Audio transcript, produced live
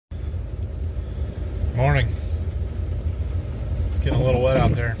Morning. It's getting a little wet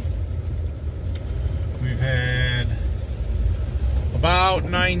out there. We've had about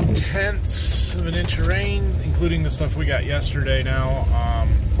 9/10 of an inch of rain, including the stuff we got yesterday now.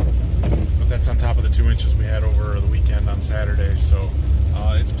 But that's on top of the 2 inches we had over the weekend on Saturday. So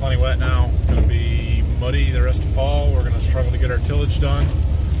it's plenty wet now. It's going to be muddy the rest of fall. We're going to struggle to get our tillage done.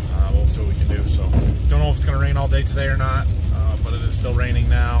 We'll see what we can do. So don't know if it's going to rain all day today or not, but it is still raining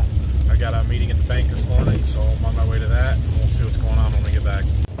now. I got a meeting at the bank this morning, so I'm on my way to that, and we'll see what's going on when we get back.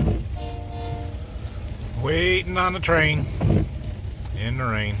 Waiting on the train in the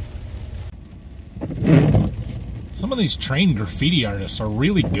rain. Some of these train graffiti artists are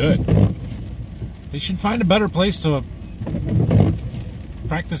really good. They should find a better place to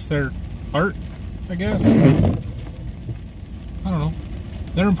practice their art, I guess. I don't know.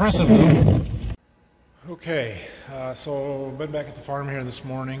 They're impressive though. Okay, so been back at the farm here this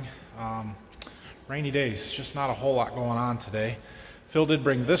morning. Rainy days, just not a whole lot going on today. Phil did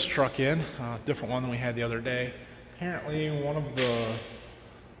bring this truck in, a different one than we had the other day. Apparently one of the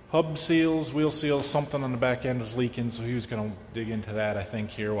hub seals, wheel seals, something on the back end was leaking, so he was going to dig into that, I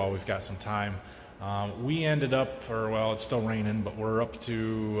think, here while we've got some time. We ended up, well, it's still raining, but we're up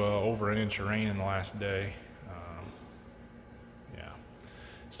to over an inch of rain in the last day. Yeah,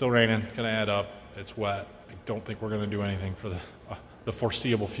 still raining, going to add up. It's wet. I don't think we're going to do anything for the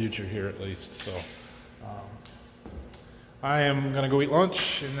foreseeable future here, at least. So I am going to go eat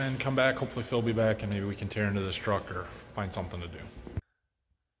lunch and then come back. Hopefully Phil will be back and maybe we can tear into this truck or find something to do.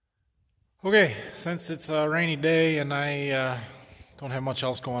 Okay, since it's a rainy day and I don't have much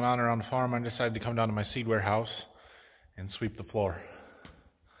else going on around the farm, I decided to come down to my seed warehouse and sweep the floor.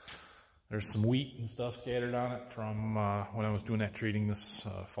 There's some wheat and stuff scattered on it from when I was doing that treating this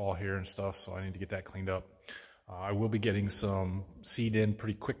fall here and stuff, so I need to get that cleaned up. I will be getting some seed in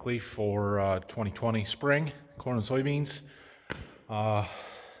pretty quickly for 2020 spring, corn and soybeans.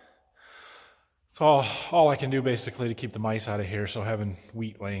 It's all I can do basically to keep the mice out of here, so having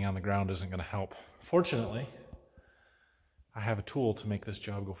wheat laying on the ground isn't going to help. Fortunately, I have a tool to make this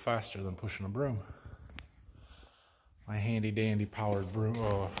job go faster than pushing a broom. My handy dandy powered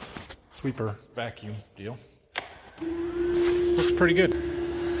broom, sweeper vacuum deal. Looks pretty good.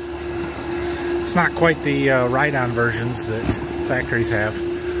 It's not quite the ride-on versions that factories have,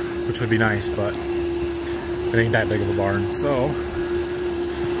 which would be nice, but it ain't that big of a barn. So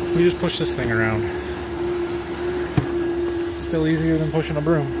we just push this thing around. Still easier than pushing a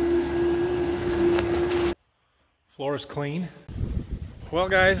broom. Floor is clean. Well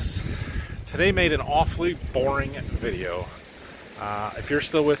guys, today made an awfully boring video. If you're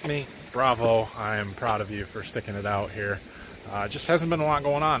still with me, bravo. I am proud of you for sticking it out here. Just hasn't been a lot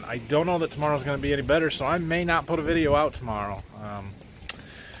going on. I don't know that tomorrow's going to be any better, so I may not put a video out tomorrow.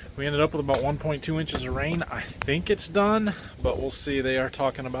 We ended up with about 1.2 inches of rain. I think it's done, but we'll see. They are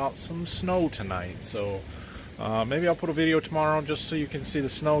talking about some snow tonight, so maybe I'll put a video tomorrow just so you can see the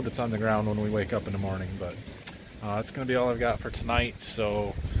snow that's on the ground when we wake up in the morning. But that's going to be all I've got for tonight,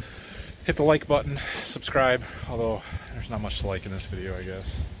 so hit the like button, subscribe, although there's not much to like in this video, I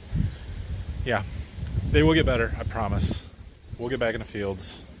guess. Yeah, they will get better, I promise. We'll get back in the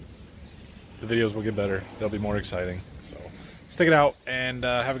fields. The videos will get better. They'll be more exciting. So stick it out and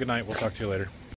have a good night. We'll talk to you later.